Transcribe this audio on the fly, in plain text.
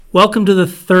Welcome to the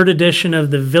third edition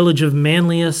of the Village of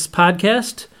Manlius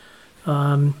podcast.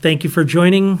 Thank you for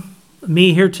joining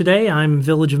me here today. I'm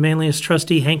Village of Manlius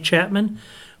trustee Hank Chapman.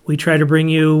 We try to bring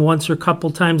you once or a couple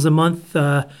times a month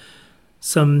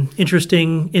some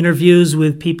interesting interviews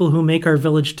with people who make our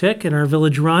village tick and our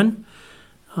village run.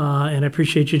 And I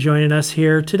appreciate you joining us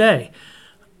here today.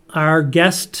 Our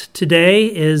guest today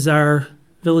is our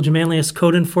Village of Manlius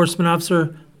Code Enforcement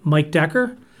Officer, Mike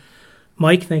Decker.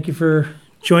 Mike, thank you for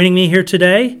joining me here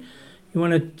today. You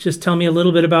want to just tell me a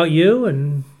little bit about you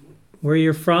and where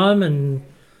you're from and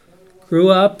grew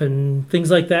up and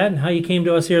things like that and how you came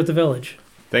to us here at the village?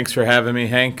 Thanks for having me,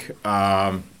 Hank.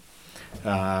 I've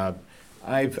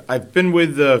been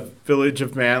with the Village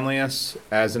of Manlius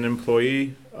as an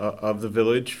employee of the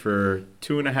village for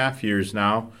 2.5 years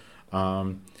now.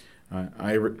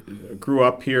 I grew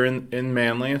up here in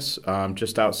Manlius,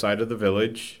 just outside of the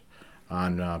village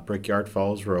on Brickyard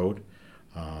Falls Road.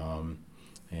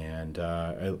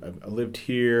 I lived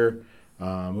here,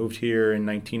 moved here in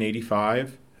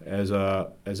 1985 as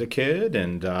a kid,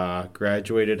 and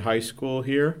graduated high school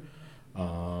here.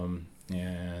 My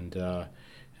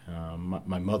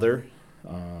mother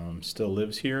still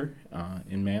lives here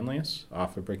in Manlius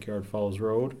off of Brickyard Falls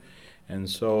Road. And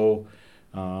so,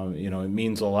 it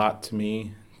means a lot to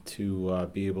me to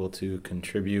be able to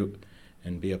contribute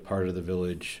and be a part of the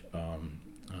village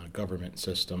government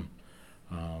system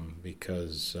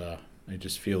because I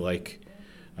just feel like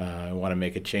I want to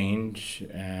make a change,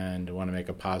 and I want to make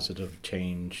a positive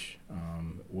change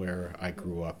where I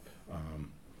grew up,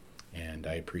 and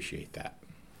I appreciate that.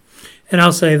 And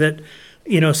I'll say that,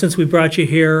 since we brought you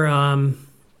here, our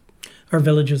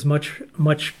village is much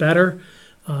better,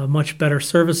 much better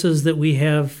services that we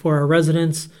have for our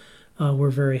residents.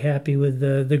 We're very happy with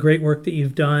the great work that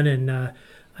you've done, and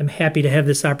I'm happy to have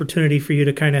this opportunity for you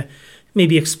to kind of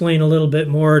maybe explain a little bit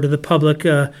more to the public,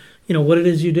 what it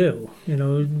is you do.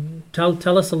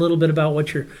 Tell us a little bit about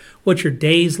what your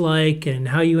day's like and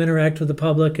how you interact with the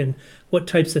public and what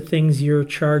types of things you're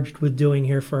charged with doing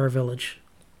here for our village.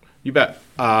 You bet.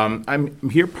 I'm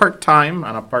here part-time,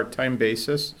 on a part-time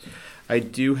basis. I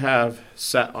do have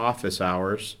set office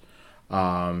hours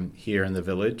here in the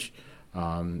village,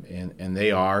 and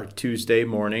they are Tuesday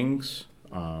mornings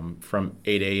from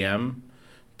 8 a.m.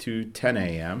 to 10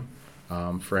 a.m.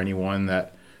 For anyone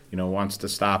that wants to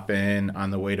stop in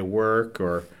on the way to work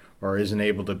or isn't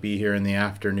able to be here in the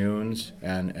afternoons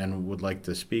and would like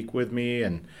to speak with me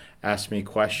and ask me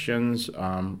questions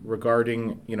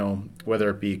regarding, whether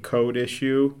it be code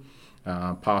issue,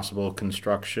 possible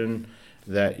construction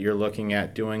that you're looking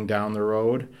at doing down the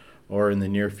road or in the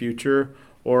near future,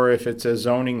 or if it's a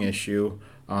zoning issue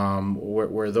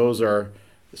where those are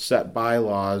set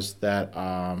bylaws that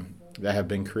have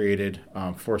been created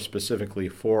specifically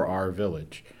for our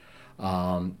village.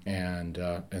 And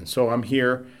so I'm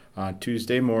here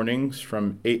Tuesday mornings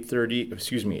from 8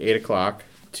 o'clock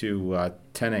to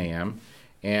 10 a.m.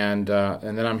 And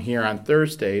then I'm here on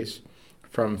Thursdays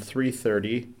from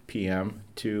 3:30 p.m.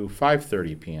 to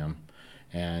 5:30 p.m.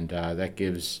 And that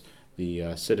gives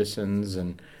the citizens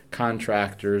and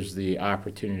contractors the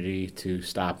opportunity to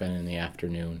stop in the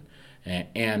afternoon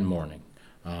and morning.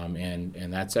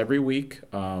 And that's every week.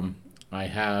 I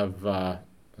have the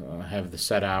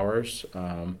set hours,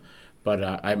 but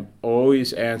I'm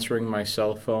always answering my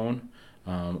cell phone.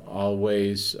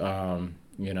 Always, if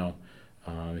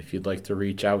you'd like to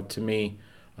reach out to me,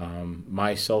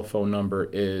 my cell phone number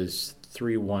is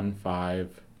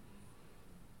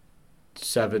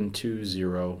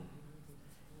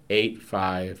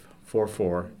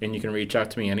 315-720-8544, and you can reach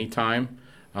out to me anytime.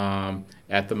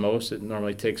 At the most, it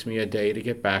normally takes me a day to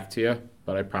get back to you,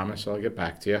 but I promise I'll get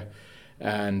back to you.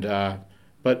 And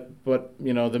but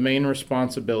the main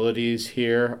responsibilities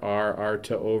here are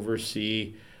to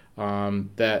oversee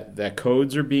that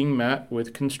codes are being met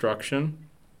with construction,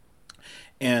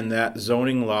 and that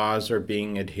zoning laws are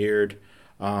being adhered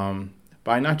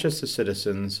by not just the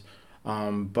citizens,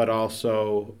 but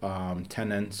also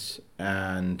tenants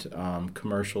and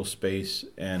commercial space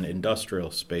and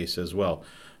industrial space as well.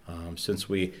 Since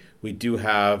we do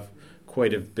have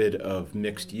quite a bit of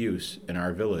mixed use in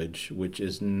our village, which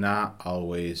is not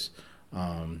always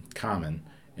common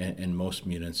in most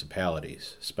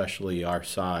municipalities, especially our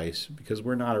size, because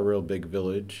we're not a real big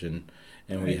village, and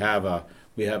we have a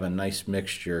nice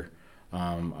mixture,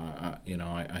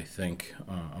 I think,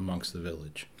 amongst the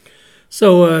village.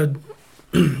 So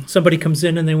somebody comes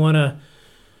in and they want to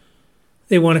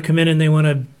come in and they want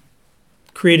to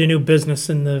create a new business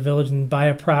in the village and buy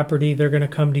a property. They're going to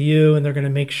come to you and they're going to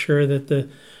make sure that the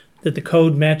that the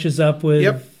code matches up with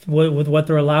Yep. with what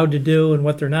they're allowed to do and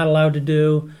what they're not allowed to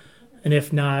do, and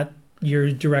if not,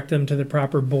 you direct them to the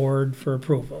proper board for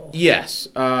approval. Yes.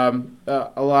 A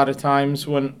lot of times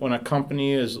when a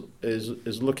company is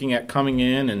looking at coming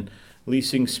in and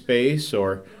leasing space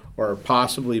or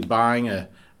possibly buying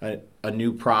a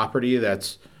new property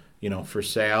that's for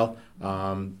sale,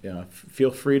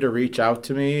 feel free to reach out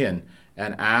to me and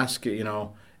ask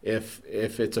if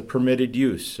it's a permitted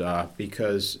use,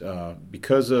 because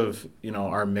of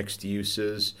our mixed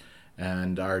uses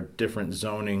and our different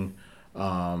zoning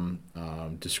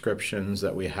descriptions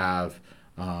that we have.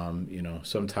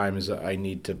 Sometimes I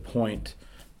need to point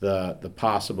the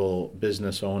possible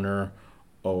business owner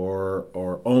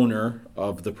or owner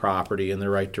of the property in the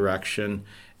right direction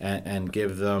and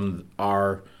give them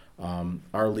our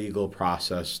legal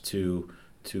process to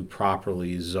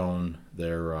properly zone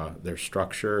their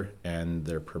structure and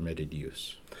their permitted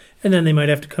use. And then they might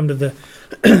have to come to the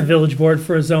village board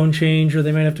for a zone change, or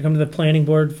they might have to come to the planning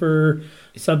board for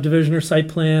subdivision or site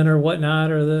plan or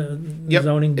whatnot, or the Yep.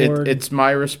 zoning board. It's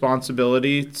my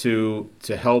responsibility to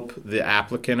help the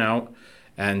applicant out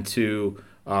and to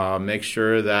make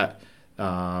sure that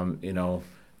that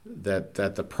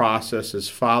the process is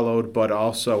followed, but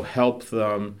also help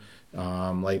them,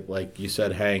 like you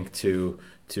said, Hank, to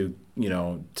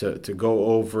go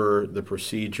over the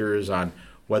procedures on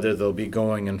whether they'll be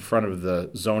going in front of the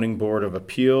zoning board of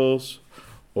appeals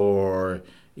or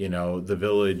the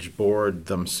village board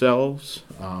themselves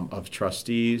of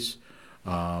trustees,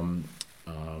 or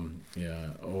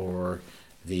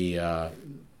the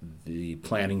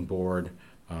planning board,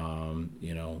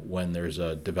 when there's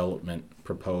a development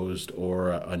proposed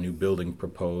or a new building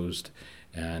proposed,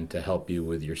 and to help you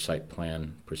with your site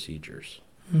plan procedures.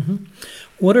 Mm-hmm.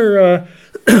 What are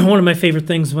one of my favorite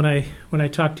things when I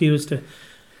talk to you is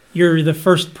you're the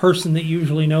first person that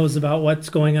usually knows about what's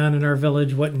going on in our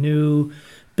village, what new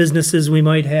businesses we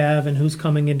might have, and who's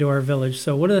coming into our village.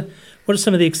 So what are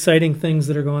some of the exciting things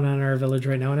that are going on in our village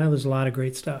right now? I know there's a lot of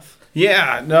great stuff.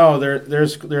 Yeah, no,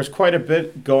 there's quite a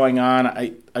bit going on.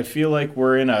 I feel like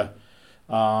we're in a,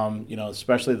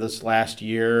 especially this last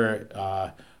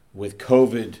year with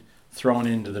COVID thrown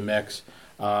into the mix,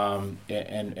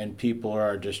 and people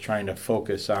are just trying to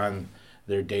focus on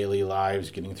their daily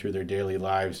lives, getting through their daily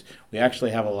lives. We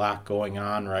actually have a lot going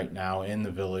on right now in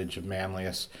the village of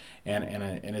Manlius, and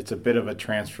it's a bit of a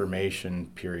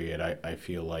transformation period, I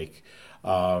feel like.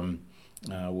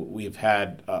 We've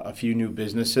had a few new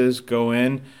businesses go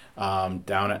in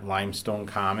down at Limestone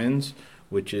Commons,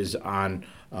 which is on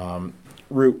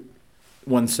Route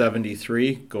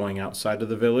 173 going outside of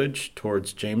the village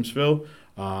towards Jamesville.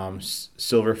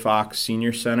 Silver Fox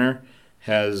Senior Center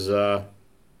has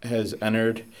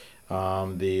entered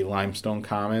the Limestone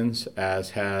Commons,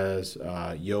 as has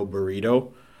Yo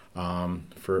Burrito,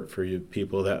 for you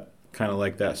people that kind of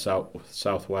like that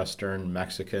southwestern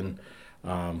Mexican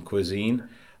cuisine.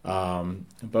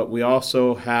 But we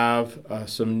also have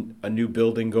a new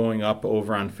building going up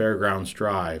over on Fairgrounds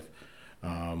Drive,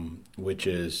 which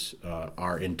is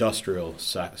our industrial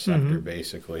sector,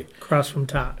 basically. Across from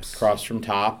Tops. Across from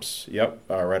Tops, yep,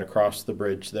 right across the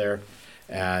bridge there.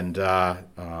 And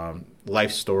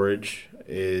Life Storage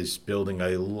is building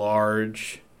a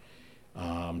large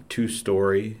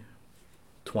 2-story,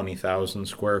 20,000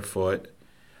 square foot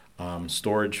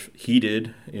storage,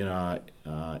 heated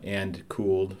and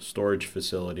cooled storage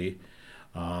facility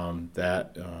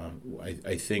that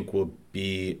I think will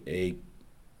be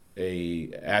a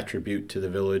attribute to the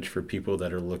village for people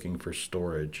that are looking for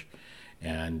storage.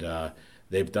 And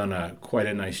they've done quite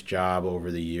a nice job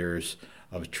over the years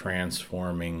of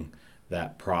transforming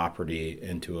that property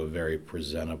into a very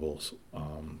presentable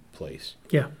place.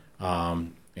 Yeah.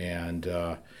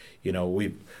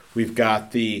 We've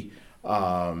got the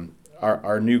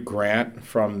our new grant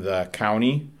from the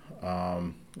county,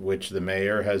 which the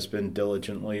mayor has been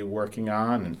diligently working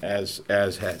on, and as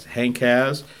has Hank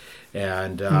has,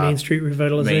 and Main Street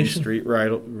revitalization. Main Street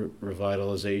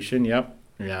revitalization. Yep,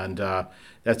 and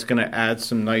that's going to add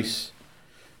some nice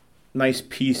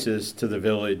pieces to the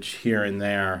village here and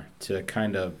there to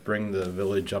kind of bring the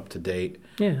village up to date.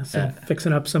 Yeah, so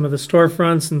fixing up some of the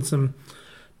storefronts and some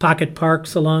pocket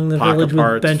parks along the village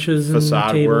with benches and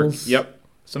facade tables. Work. Yep,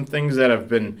 some things that have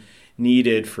been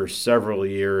needed for several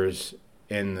years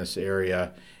in this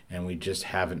area, and we just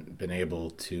haven't been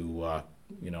able to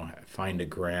find a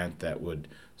grant that would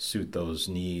suit those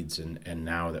needs. And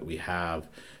now that we have,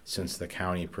 since the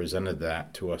county presented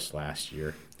that to us last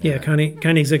year. Yeah, County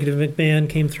Executive McMahon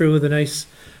came through with a nice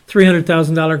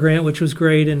 $300,000 grant, which was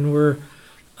great, and we're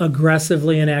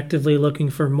aggressively and actively looking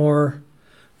for more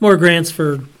grants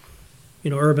for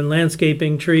urban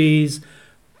landscaping, trees,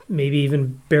 maybe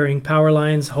even burying power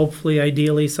lines, hopefully,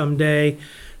 ideally someday,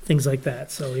 things like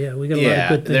that. So yeah, we got a lot of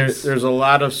good things. There's a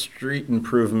lot of street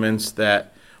improvements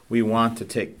that we want to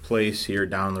take place here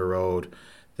down the road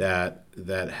that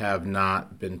have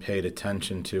not been paid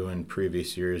attention to in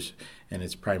previous years, and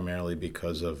it's primarily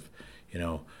because of,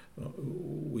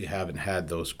 we haven't had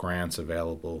those grants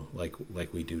available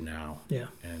like we do now. Yeah.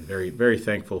 And very, very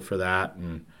thankful for that,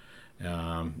 and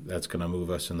that's going to move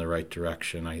us in the right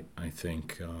direction, I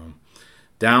think.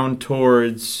 Down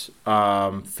towards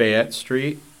Fayette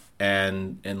Street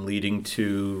and leading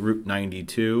to Route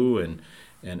 92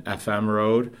 and FM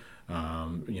Road.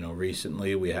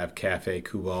 Recently we have Cafe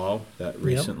Kubal that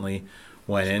recently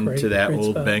went into that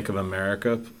old spot. Bank of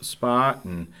America spot,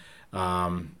 and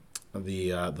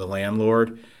the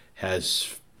landlord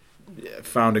has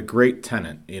found a great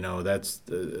tenant. That's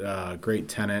a great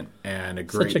tenant and a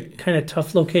great... Such a kind of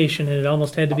tough location, and it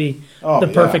almost had to be the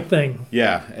perfect thing.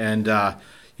 Yeah, and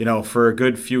for a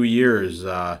good few years,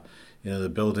 the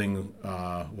building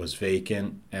was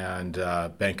vacant, and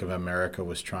Bank of America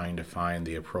was trying to find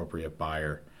the appropriate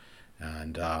buyer.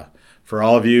 And for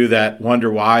all of you that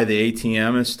wonder why the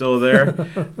ATM is still there,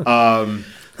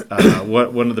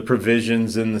 one of the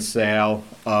provisions in the sale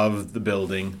of the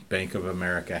building Bank of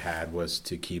America had was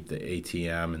to keep the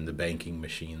ATM and the banking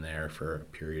machine there for a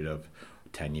period of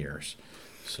 10 years.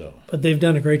 But they've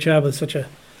done a great job with such a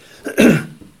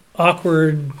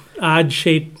awkward,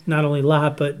 odd-shaped, not only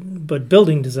lot, but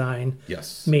building design.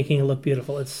 Yes, making it look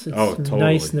beautiful. It's totally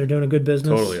nice, and they're doing a good business.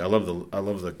 Totally, I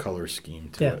love the color scheme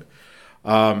to it.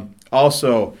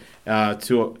 Also,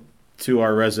 to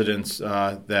our residents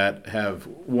that have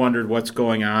wondered what's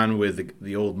going on with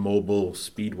the old Mobile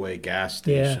Speedway gas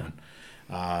station.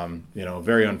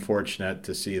 Very unfortunate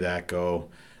to see that go.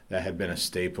 That had been a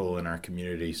staple in our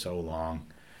community so long.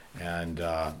 And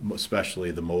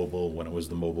especially the Mobile, when it was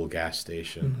the Mobile gas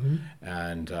station. Mm-hmm.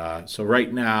 And so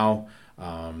right now,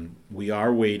 we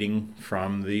are waiting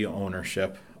from the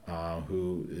ownership,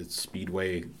 who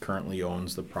Speedway currently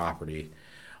owns the property.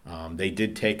 They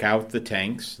did take out the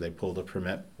tanks. They pulled a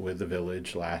permit with the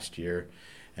village last year,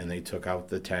 and they took out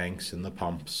the tanks and the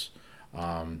pumps.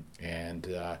 And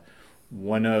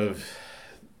one of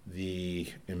the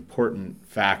important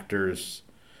factors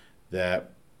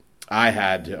that I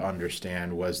had to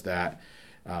understand was that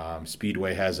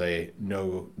Speedway has a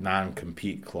no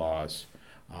non-compete clause.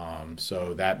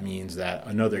 So that means that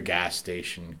another gas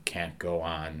station can't go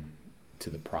on to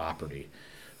the property.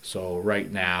 So right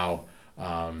now,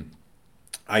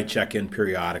 I check in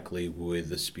periodically with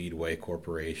the Speedway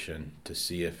Corporation to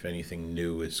see if anything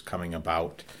new is coming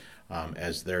about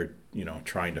as they're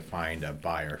trying to find a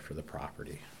buyer for the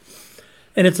property.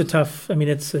 And it's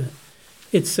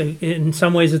in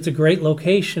some ways it's a great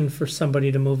location for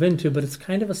somebody to move into, but it's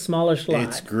kind of a smallish lot.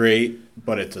 It's great,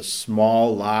 but it's a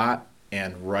small lot,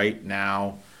 and right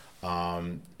now,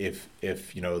 if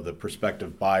the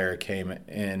prospective buyer came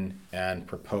in and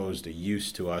proposed a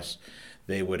use to us,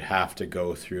 they would have to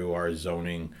go through our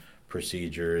zoning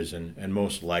procedures and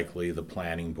most likely the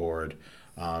planning board,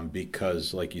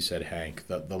 because, like you said, Hank,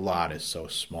 the lot is so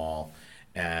small,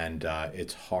 and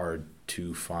it's hard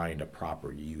to find a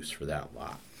proper use for that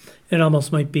lot. It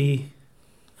almost might be,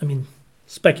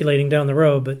 speculating down the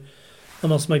road, but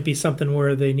almost might be something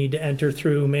where they need to enter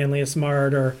through Manlius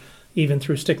Mart or even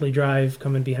through Stickley Drive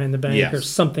coming behind the bank or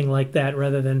something like that,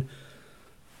 rather than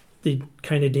the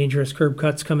kind of dangerous curb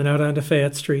cuts coming out onto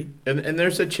Fayette Street. And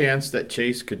there's a chance that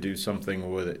Chase could do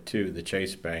something with it too, the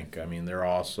Chase Bank. They're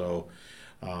also,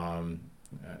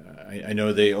 I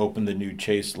know they opened the new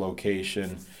Chase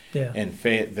location in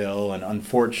Fayetteville, and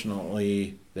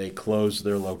unfortunately they closed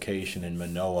their location in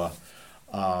Manoa.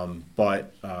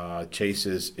 But Chase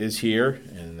is here,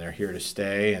 and they're here to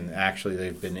stay, and actually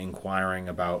they've been inquiring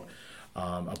about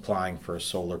applying for a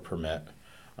solar permit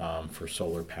for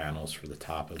solar panels for the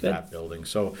top of that building.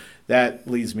 So that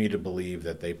leads me to believe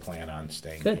that they plan on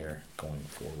staying here going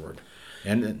forward.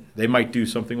 And they might do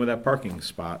something with that parking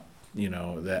spot,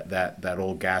 that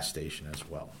old gas station as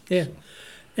well. Yeah. So.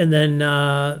 And then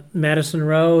Madison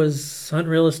Row Hunt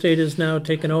Real Estate is now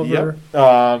taken over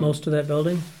most of that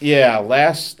building? Yeah.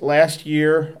 Last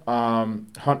year,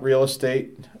 Hunt Real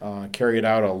Estate carried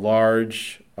out a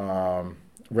large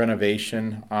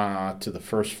renovation to the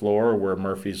first floor where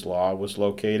Murphy's Law was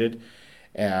located.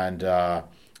 And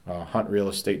Hunt Real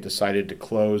Estate decided to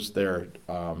close their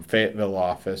Fayetteville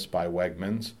office by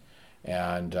Wegmans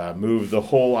and move the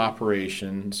whole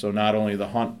operation. So not only the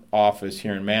Hunt office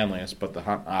here in Manlius, but the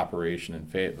Hunt operation in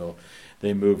Fayetteville,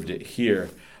 they moved it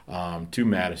here to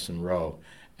Madison Row.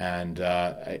 And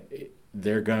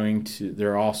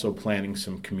they're also planning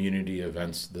some community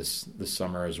events this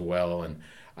summer as well, and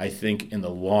I think in the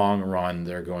long run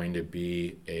they're going to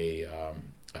be a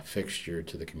fixture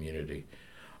to the community.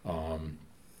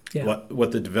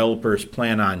 What the developers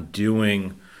plan on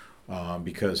doing,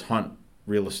 because Hunt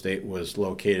Real Estate was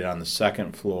located on the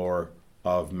second floor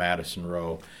of Madison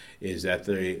Row, is that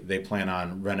they plan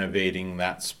on renovating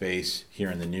that space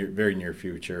here in the very near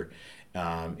future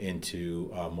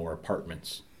into more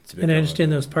apartments. And I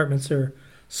understand those apartments are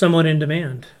somewhat in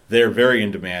demand. They're very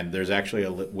in demand. There's actually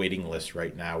a waiting list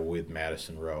right now with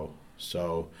Madison Row.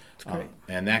 So,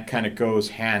 and that kind of goes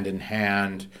hand in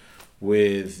hand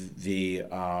with the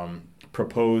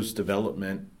proposed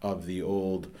development of the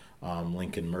old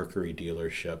Lincoln Mercury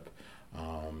dealership.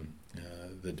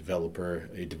 A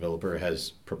developer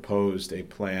has proposed a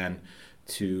plan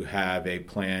to have a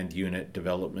planned unit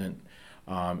development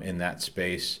in that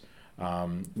space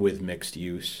with mixed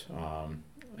use,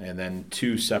 and then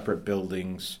 2 separate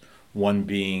buildings, one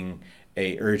being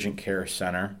a urgent care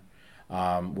center,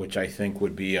 which I think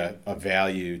would be a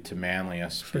value to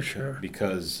Manlius for sure,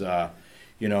 because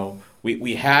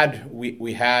we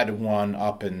had one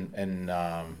up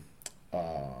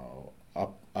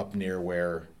up near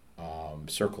where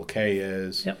Circle K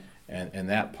is, yep, and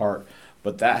that part,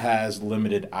 but that has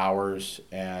limited hours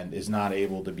and is not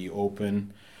able to be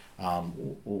open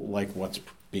like what's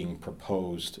being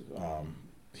proposed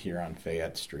here on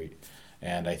Fayette Street.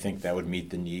 And I think that would meet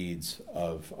the needs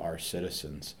of our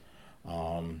citizens.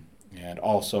 And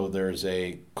also there's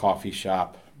a coffee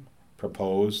shop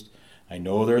proposed. I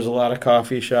know there's a lot of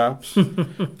coffee shops,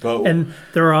 but and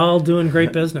they're all doing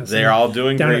great business. They're all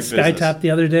doing down great at business. Skytop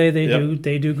the other day,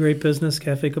 they do great business.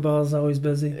 Cafe Cabal is always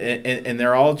busy, and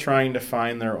they're all trying to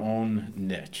find their own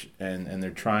niche, and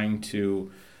they're trying to,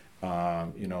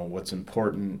 what's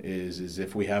important is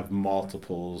if we have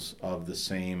multiples of the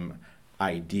same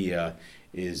idea,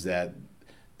 is that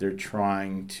they're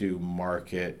trying to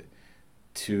market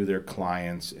to their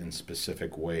clients in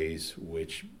specific ways,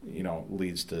 which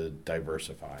leads to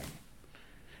diversifying.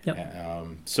 Yep.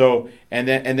 So and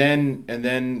then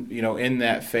in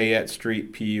that Fayette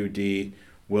Street PUD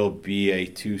will be a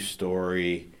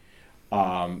 2-story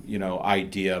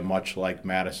idea, much like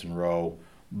Madison Row,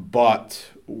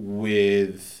 but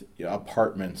with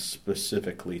apartments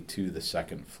specifically to the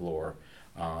second floor,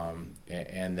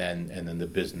 and then the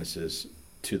businesses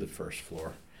to the first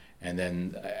floor. And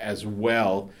then as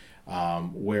well,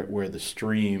 where the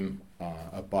stream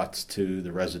abuts to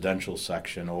the residential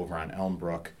section over on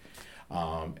Elmbrook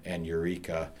and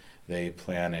Eureka, they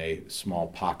plan a small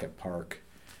pocket park,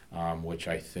 which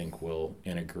I think will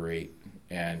integrate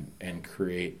and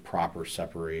create proper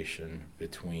separation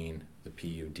between the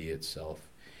PUD itself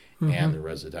and the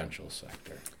residential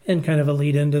sector. And kind of a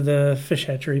lead into the fish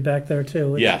hatchery back there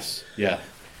too. Yes, yeah.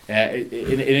 And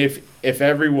if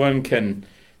everyone can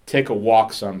take a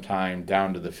walk sometime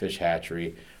down to the fish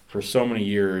hatchery. For so many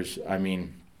years, I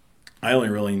mean, I only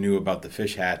really knew about the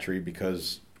fish hatchery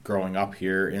because growing up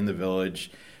here in the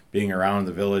village, being around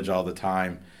the village all the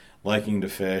time, liking to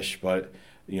fish, but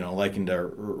liking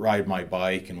to ride my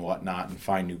bike and whatnot and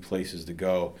find new places to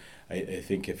go. I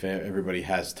think if everybody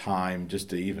has time just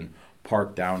to even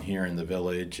park down here in the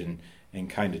village and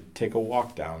kind of take a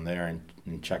walk down there and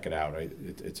check it out.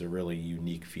 It's a really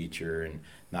unique feature, and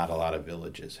not a lot of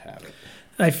villages have it.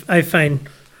 I find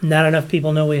not enough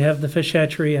people know we have the fish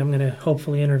hatchery. I'm going to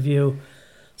hopefully interview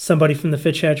somebody from the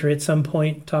fish hatchery at some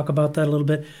point, talk about that a little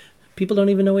bit. People don't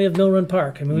even know we have Mill Run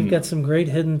Park. I mean, we've got some great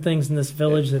hidden things in this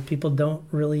village that people don't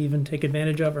really even take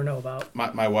advantage of or know about.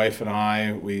 My wife and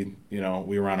I, we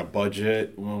were on a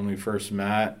budget when we first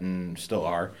met, and still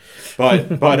are,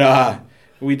 but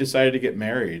we decided to get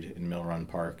married in Mill Run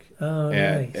Park. Oh,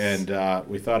 nice. And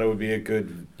we thought it would be a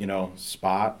good,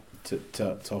 spot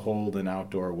to hold an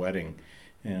outdoor wedding.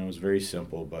 And it was very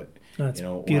simple, but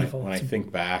beautiful. When I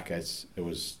think back, it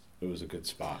was a good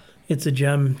spot. It's a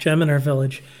gem in our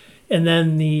village. And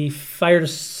then the fire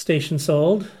station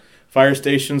sold. Fire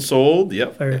station sold,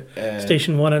 yep.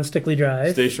 Station 1 on Stickley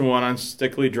Drive. Station 1 on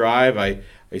Stickley Drive. I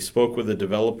spoke with the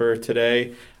developer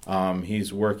today.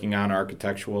 He's working on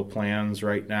architectural plans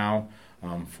right now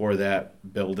for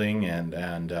that building,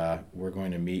 and we're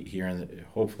going to meet here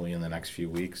hopefully in the next few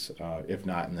weeks, if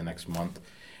not in the next month.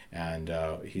 And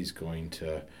he's going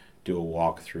to do a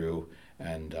walkthrough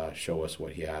and show us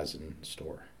what he has in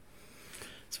store.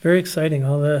 It's very exciting,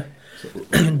 all the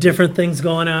different things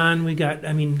going on. You got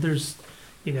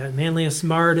Manlius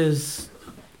Mart is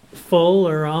full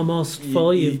or almost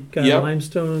full. You've got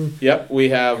Limestone. Yep, we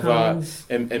have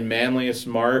in Manlius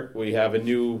Mart, we have a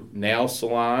new nail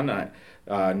salon,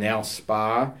 nail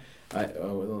spa.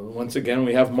 once again,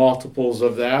 we have multiples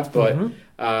of that, but Mm-hmm.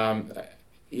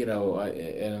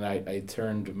 I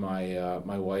turned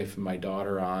my wife and my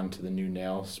daughter on to the new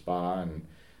nail spa, and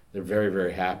they're very,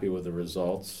 very happy with the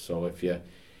results. So if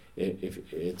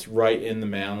it's right in the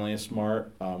Manlius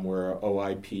Mart, where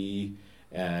OIP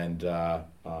and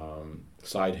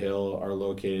Side Hill are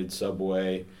located,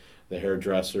 Subway, the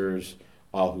hairdressers,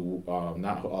 all who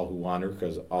not all who wander,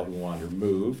 because all who wander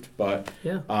moved, but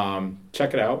Yeah.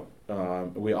 check it out.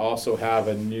 We also have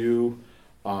a new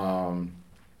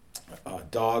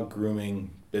dog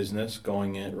grooming business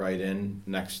going in right in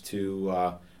next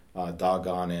to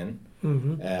Doggone Inn.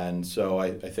 Mm-hmm. And so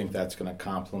I think that's going to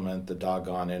complement the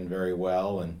Doggone Inn very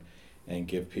well, and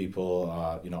give people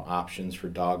options for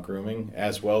dog grooming,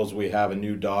 as well as we have a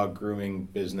new dog grooming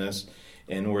business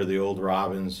in where the old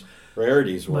Robbins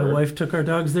Rarities were. My wife took our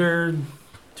dogs there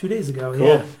 2 days ago. Cool,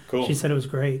 Yeah. cool. She said it was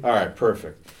great. All right,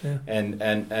 perfect. Yeah.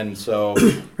 And so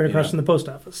Right across from the post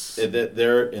office.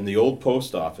 they're in the old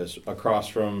post office across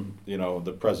from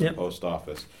the present Yep. post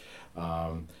office.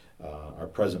 Our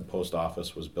present post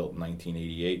office was built in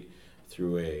 1988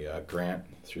 through a grant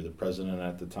through the president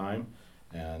at the time,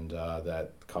 and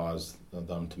that caused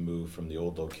them to move from the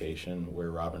old location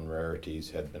where Robin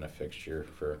Rarities had been a fixture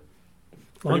for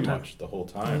Long pretty time. much the whole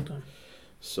Long time. time.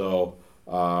 So,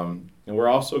 and we're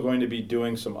also going to be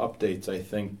doing some updates, I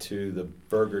think, to the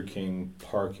Burger King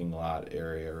parking lot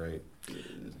area, right?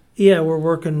 Yeah, we're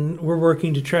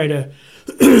working to try to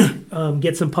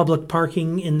get some public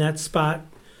parking in that spot,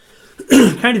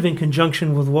 kind of in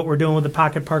conjunction with what we're doing with the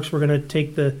pocket parks. We're going to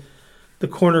take the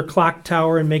corner clock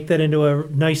tower and make that into a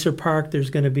nicer park.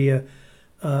 There's going to be a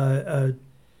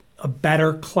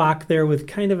better clock there with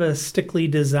kind of a stickly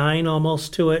design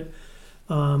almost to it.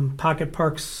 Pocket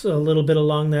parks a little bit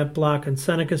along that block on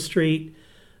Seneca Street.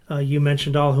 You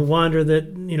mentioned All Who Wander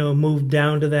that moved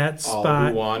down to that All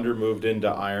spot. Who Wander moved into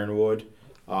Ironwood,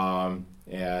 and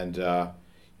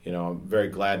I'm very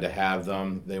glad to have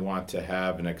them. They want to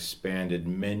have an expanded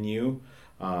menu.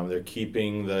 They're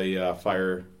keeping the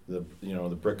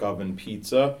the brick oven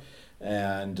pizza,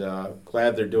 and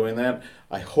glad they're doing that.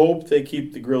 I hope they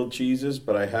keep the grilled cheeses,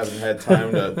 but I haven't had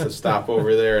time to stop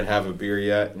over there and have a beer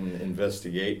yet and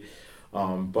investigate.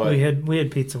 But We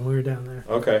had pizza when we were down there.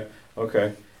 Okay.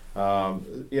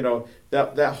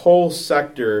 That whole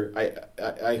sector,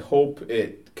 I hope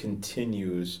it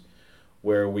continues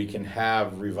where we can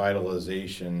have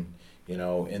revitalization,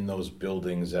 in those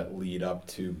buildings that lead up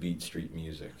to Beat Street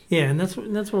Music. Yeah, and that's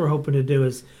what we're hoping to do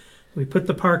is we put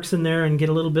the parks in there and get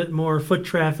a little bit more foot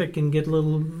traffic and get a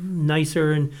little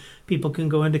nicer, and people can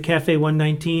go into Cafe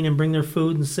 119 and bring their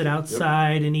food and sit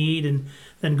outside and eat, and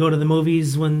then go to the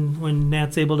movies when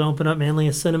Nat's able to open up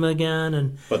Manlius Cinema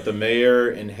again. But the mayor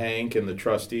and Hank and the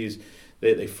trustees,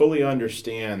 they fully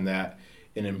understand that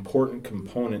an important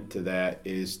component to that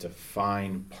is to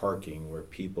find parking where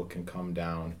people can come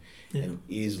down and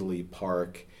easily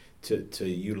park to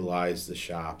utilize the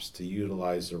shops, to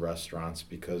utilize the restaurants,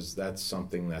 because that's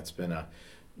something that's been a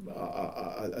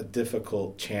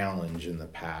difficult challenge in the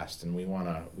past, and we want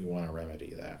to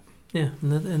remedy that. Yeah,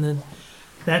 and then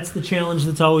that's the challenge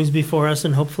that's always before us,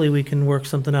 and hopefully we can work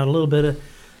something out a little bit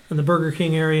in the Burger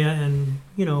King area. And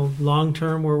long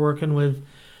term, we're working with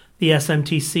the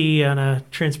SMTC on a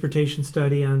transportation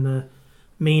study on the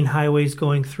main highways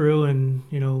going through, and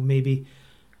maybe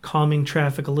calming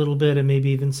traffic a little bit, and maybe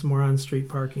even some more on-street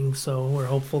parking. So we're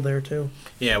hopeful there too.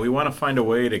 Yeah, we want to find a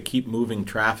way to keep moving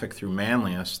traffic through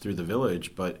Manlius, through the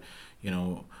village, but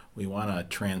we want to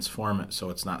transform it so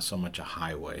it's not so much a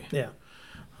highway. Yeah,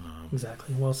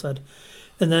 exactly. Well said.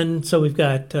 And then so we've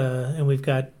got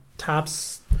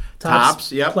Tops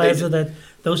Yep. Plaza.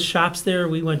 Those shops there.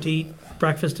 We went to eat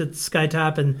breakfast at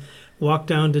Skytop and walked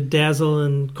down to Dazzle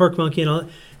and Cork Monkey,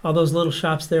 and all those little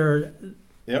shops there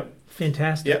are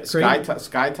fantastic. Yeah, Great.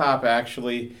 Skytop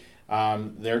actually,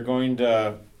 they're going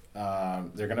to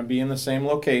be in the same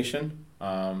location.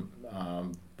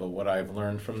 But what I've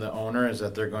learned from the owner is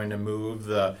that they're going to move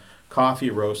the coffee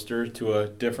roaster to a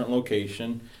different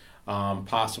location,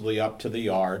 possibly up to the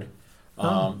yard.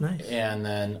 Nice. And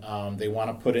then they want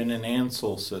to put in an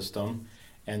Ansel system,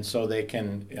 and so they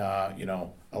can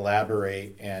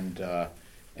elaborate and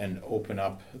open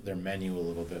up their menu a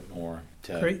little bit more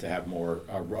to have more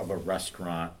of a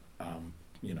restaurant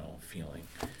feeling.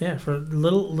 Yeah, for a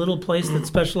little place that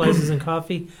specializes in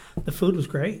coffee, the food was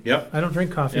great. Yep. I don't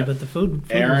drink coffee, but the food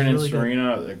Aaron and was really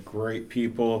Serena, good. they're great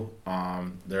people.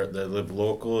 They live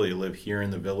local. They live here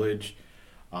in the village.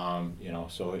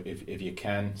 So if you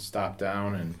can, stop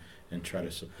down and try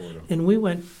to support them. And we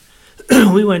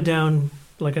went down,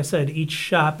 like I said, each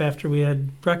shop after we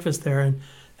had breakfast there, and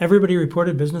everybody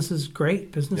reported business is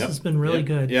great. Business Yep. has been really Yep.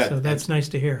 good. Yeah. So that's nice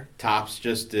to hear. Tops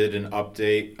just did an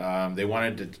update. They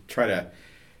wanted to try to,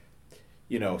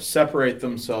 separate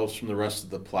themselves from the rest of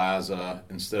the plaza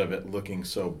instead of it looking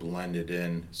so blended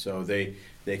in. So they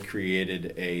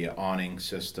created a awning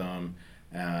system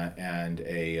and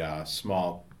a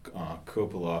small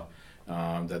cupola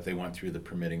that they went through the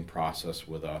permitting process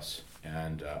with us,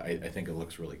 and I think it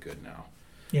looks really good now.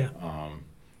 Yeah.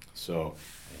 So,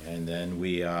 and then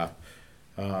we,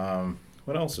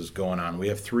 what else is going on? We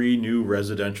have 3 new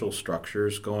residential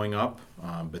structures going up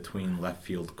between Left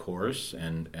Field Course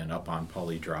and up on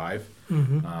Pully Drive,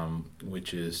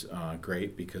 which is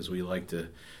great because we like to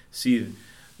see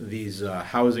these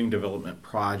housing development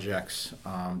projects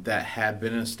that had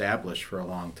been established for a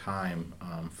long time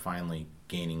finally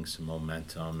gaining some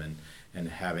momentum and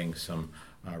having some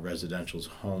residential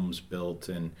homes built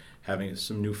and having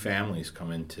some new families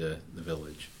come into the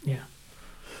village. Yeah.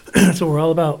 That's what we're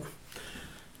all about.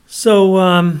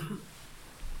 So,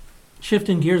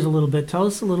 shifting gears a little bit, tell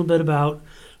us a little bit about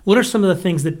what are some of the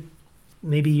things that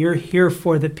maybe you're here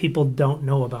for that people don't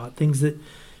know about? Things that,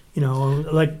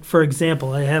 like, for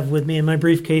example, I have with me in my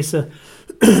briefcase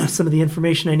some of the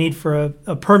information I need for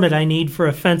a permit I need for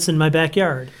a fence in my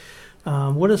backyard.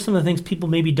 What are some of the things people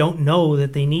maybe don't know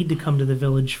that they need to come to the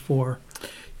village for?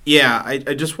 Yeah,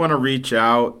 I just want to reach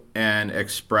out and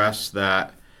express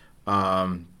that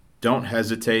don't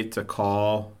hesitate to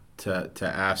call to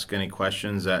ask any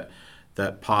questions that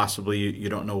possibly you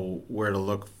don't know where to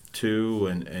look to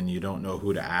and you don't know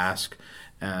who to ask.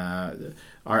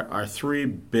 Our 3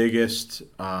 biggest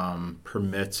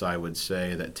permits, I would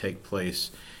say, that take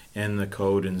place in the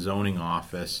Code and Zoning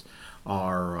Office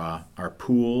are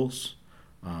pools,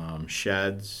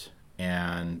 sheds,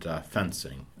 and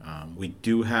fencing. We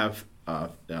do have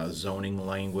zoning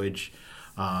language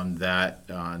that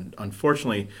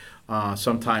unfortunately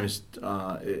sometimes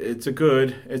it's a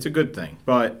good thing,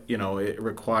 but it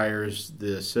requires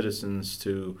the citizens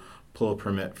to pull a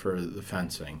permit for the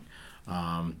fencing.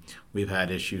 We've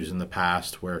had issues in the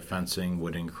past where fencing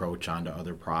would encroach onto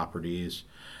other properties,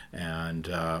 and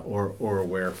or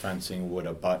where fencing would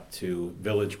abut to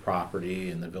village property,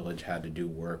 and the village had to do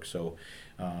work. So,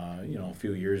 a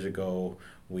few years ago,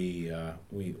 we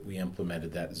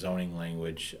implemented that zoning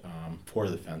language for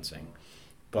the fencing.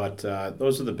 But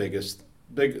those are the big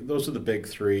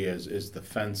 3 is the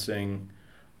fencing,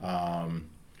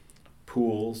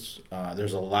 pools.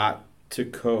 There's a lot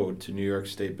to New York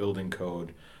State Building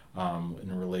Code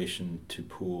in relation to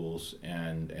pools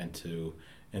and to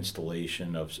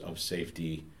installation of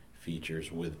safety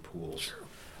features with pools.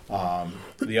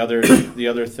 The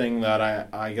other thing that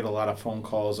I get a lot of phone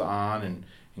calls on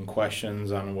and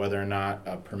questions on whether or not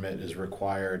a permit is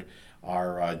required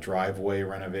are driveway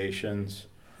renovations.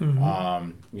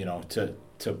 To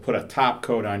put a top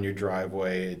coat on your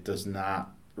driveway, it does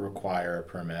not require a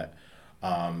permit.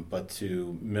 But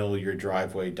to mill your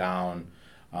driveway down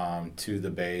to the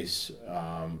base,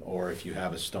 or if you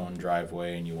have a stone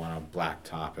driveway and you want to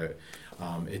blacktop it,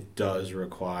 it does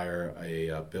require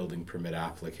a building permit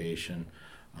application.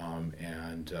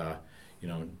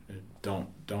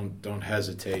 Don't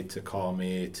hesitate to call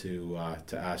me to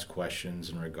ask questions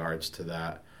in regards to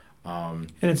that.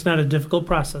 And it's not a difficult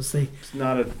process. It's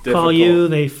not a difficult. Call you,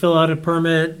 they fill out a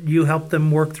permit, you help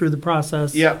them work through the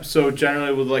process. Yep. So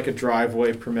generally with like a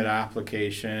driveway permit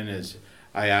application is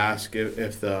I ask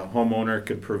if the homeowner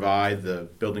could provide the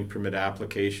building permit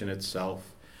application itself,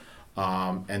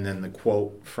 and then the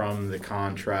quote from the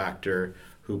contractor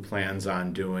who plans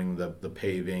on doing the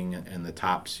paving and the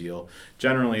top seal.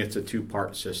 Generally it's a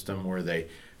 2-part system where they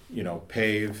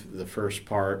pave the first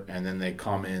part and then they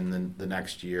come in the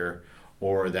next year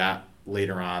or that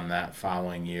later on that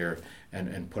following year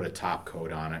and put a top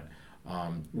coat on it.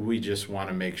 We just want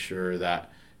to make sure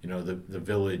that the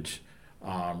village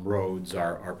roads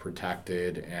are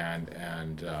protected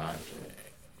and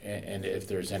if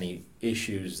there's any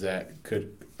issues that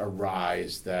could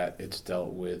arise that it's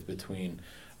dealt with between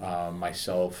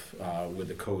myself with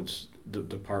the codes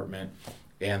department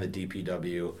and the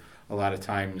DPW. A lot of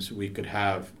times we could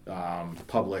have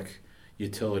public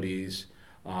utilities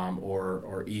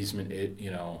or easement,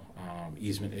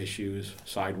 easement issues,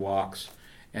 sidewalks,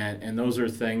 and those are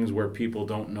things where people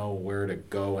don't know where to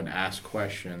go and ask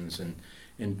questions.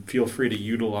 And feel free to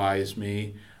utilize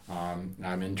me.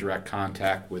 I'm in direct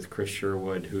contact with Chris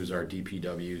Sherwood, who's our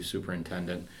DPW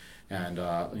superintendent, and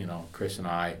Chris and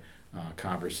I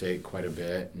conversate quite a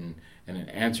bit and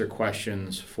answer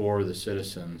questions for the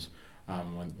citizens.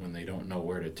 When they don't know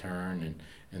where to turn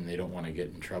and they don't want to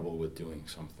get in trouble with doing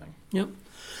something. Yep.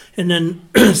 And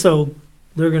then, so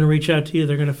they're going to reach out to you.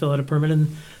 They're going to fill out a permit.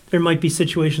 And there might be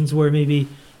situations where maybe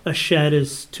a shed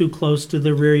is too close to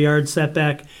the rear yard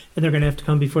setback, and they're going to have to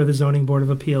come before the zoning board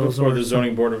of appeals. Before the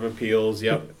zoning board of appeals,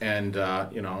 yep. And,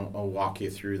 I'll walk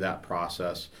you through that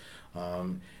process.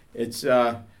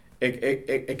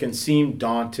 It can seem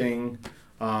daunting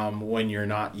when you're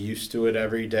not used to it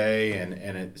every day, and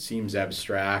it seems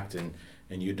abstract, and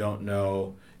you don't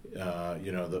know,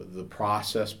 the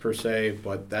process per se,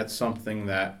 but that's something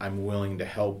that I'm willing to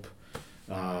help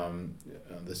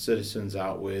the citizens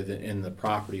out with and the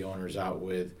property owners out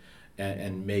with,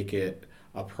 and make it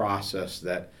a process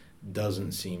that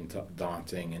doesn't seem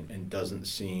daunting and doesn't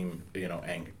seem,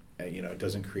 it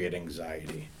doesn't create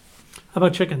anxiety. How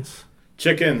about chickens?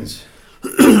 Chickens.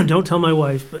 Don't tell my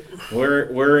wife, but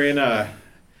we're in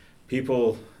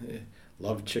people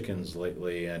love chickens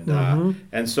lately,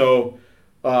 and so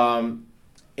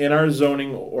in our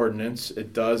zoning ordinance,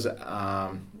 it does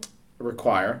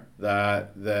require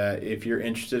that if you're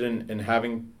interested in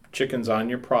having chickens on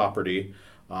your property,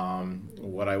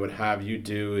 what I would have you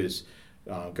do is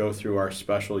go through our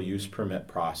special use permit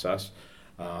process,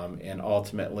 and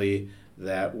ultimately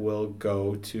that will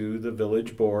go to the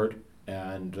village board,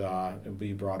 and it'll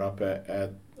be brought up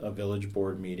at a village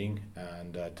board meeting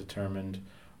and determined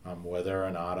whether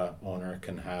or not a owner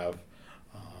can have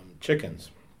chickens.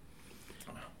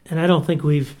 And I don't think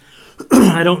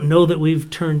I don't know that we've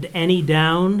turned any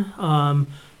down,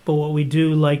 but what we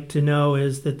do like to know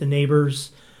is that the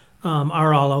neighbors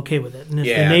are all okay with it. And if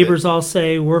the neighbors all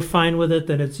say we're fine with it,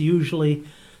 then it's usually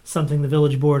something the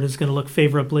village board is going to look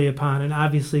favorably upon. And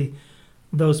obviously,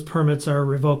 those permits are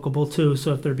revocable too.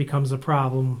 So if there becomes a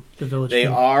problem, the village they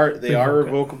are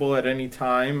revocable at any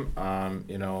time.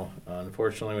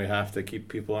 Unfortunately, we have to keep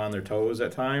people on their toes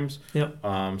at times. Yep.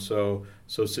 So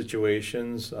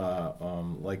situations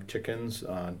like chickens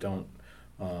don't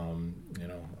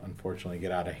unfortunately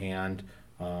get out of hand.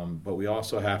 But we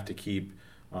also have to keep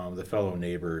the fellow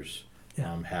neighbors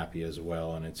happy as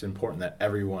well, and it's important that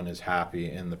everyone is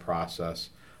happy in the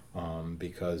process.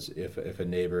 Because if a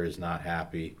neighbor is not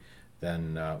happy,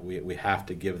 then we have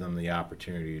to give them the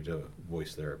opportunity to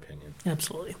voice their opinion.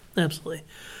 Absolutely.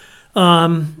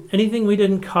 Anything we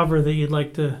didn't cover that you'd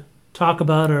like to talk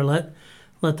about or let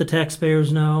the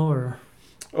taxpayers know? Or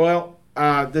well,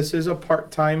 this is a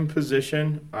part-time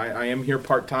position. I am here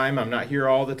part-time. I'm not here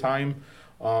all the time,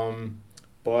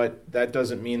 but that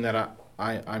doesn't mean that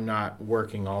I'm not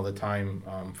working all the time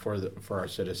for our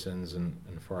citizens and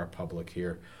for our public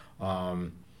here. My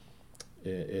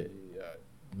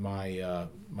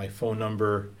phone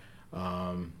number,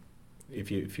 if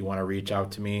you want to reach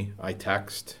out to me, I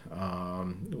text,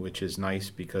 which is nice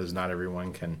because not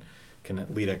everyone can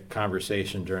lead a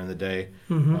conversation during the day.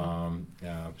 Mm-hmm.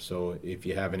 So if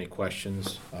you have any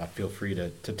questions, feel free to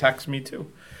text me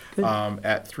too,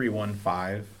 at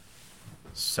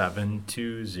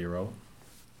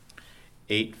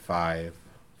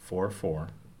 315-720-8544.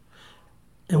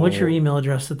 And what's your email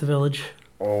address at the village?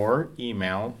 Or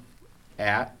email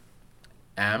at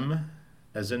M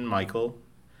as in Michael,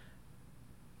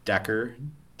 Decker,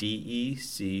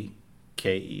 DECKER,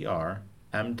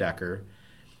 M Decker,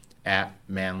 at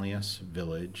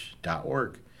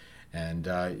manliusvillage.org. And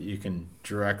you can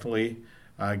directly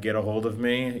get a hold of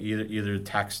me, either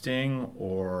texting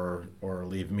or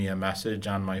leave me a message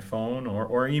on my phone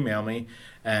or email me.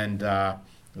 And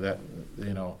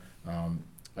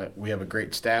we have a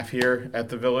great staff here at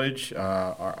the village,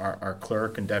 our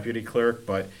clerk and deputy clerk.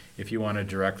 But if you want to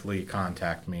directly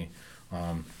contact me,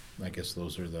 I guess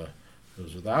those are the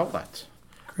outlets.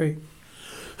 Great.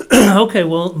 Okay,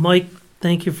 well, Mike,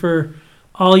 thank you for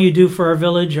all you do for our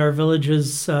village. Our village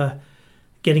is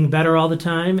getting better all the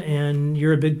time, and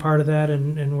you're a big part of that,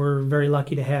 and we're very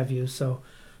lucky to have you. So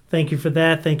thank you for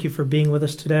that. Thank you for being with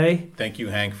us today. Thank you,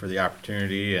 Hank, for the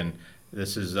opportunity. And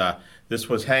this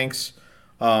was Hank's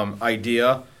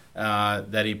idea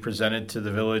that he presented to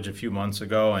the village a few months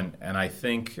ago, and I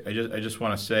think I just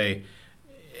want to say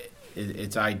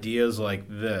it's ideas like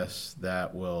this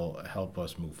that will help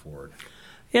us move forward.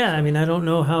 Yeah, I mean, I don't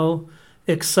know how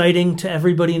exciting to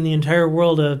everybody in the entire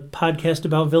world a podcast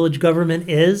about village government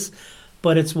is,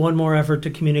 but it's one more effort to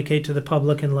communicate to the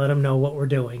public and let them know what we're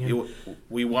doing. And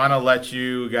we want to let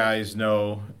you guys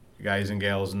know, guys and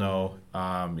gals know,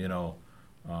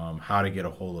 how to get a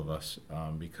hold of us,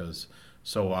 because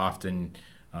so often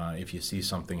if you see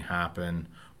something happen,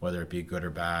 whether it be good or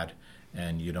bad,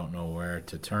 and you don't know where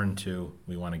to turn to,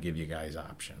 we want to give you guys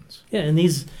options. Yeah, and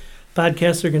these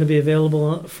podcasts are going to be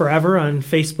available forever on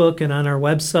Facebook and on our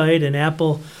website and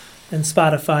Apple and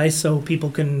Spotify, so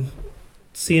people can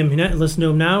see him, listen to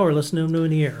him now, or listen to him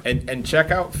in a year. And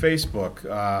check out Facebook,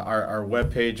 our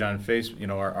webpage on Facebook.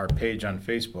 Our page on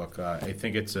Facebook. I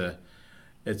think it's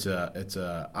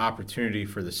a opportunity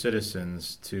for the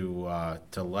citizens to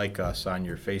like us on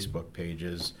your Facebook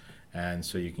pages, and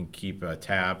so you can keep a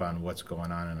tab on what's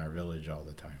going on in our village all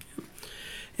the time.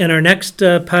 And our next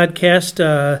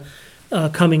podcast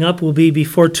coming up will be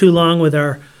before too long with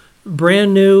our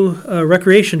brand new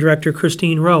recreation director,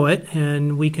 Christine Rowett,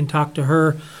 and we can talk to her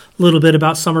a little bit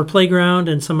about summer playground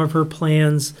and some of her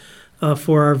plans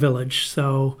for our village.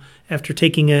 So after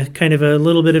taking a kind of a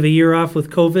little bit of a year off with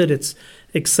COVID, it's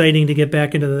exciting to get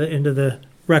back into the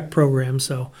rec program.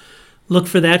 So look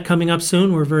for that coming up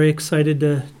soon. We're very excited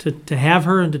to have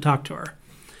her and to talk to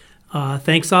her.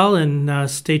 Thanks all, and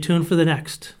stay tuned for the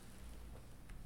next.